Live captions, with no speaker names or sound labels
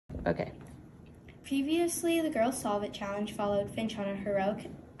Okay. Previously, the Girls Solve It challenge followed Finch on a heroic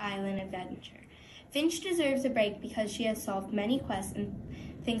island adventure. Finch deserves a break because she has solved many quests and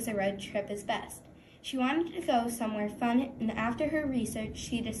thinks a road trip is best. She wanted to go somewhere fun, and after her research,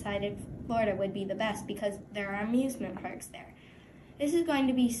 she decided Florida would be the best because there are amusement parks there. This is going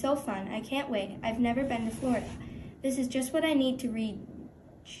to be so fun. I can't wait. I've never been to Florida. This is just what I need to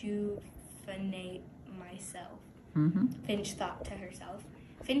rejuvenate myself, Finch thought to herself.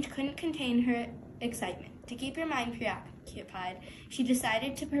 Finch couldn't contain her excitement. To keep her mind preoccupied, she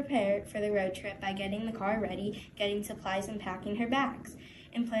decided to prepare for the road trip by getting the car ready, getting supplies and packing her bags,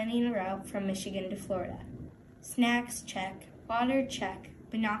 and planning a route from Michigan to Florida. Snacks, check. Water, check.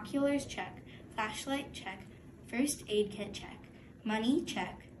 Binoculars, check. Flashlight, check. First aid kit, check. Money,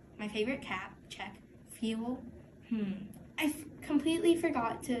 check. My favorite cap, check. Fuel, I completely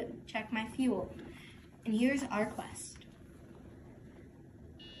forgot to check my fuel. And here's our quest.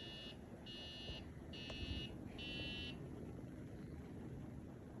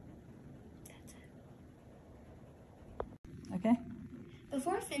 Okay.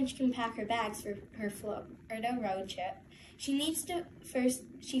 Before Finch can pack her bags for her Florida road trip, she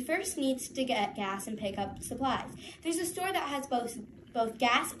first needs to get gas and pick up supplies. There's a store that has both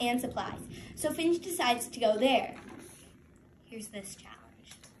gas and supplies, so Finch decides to go there. Here's this challenge.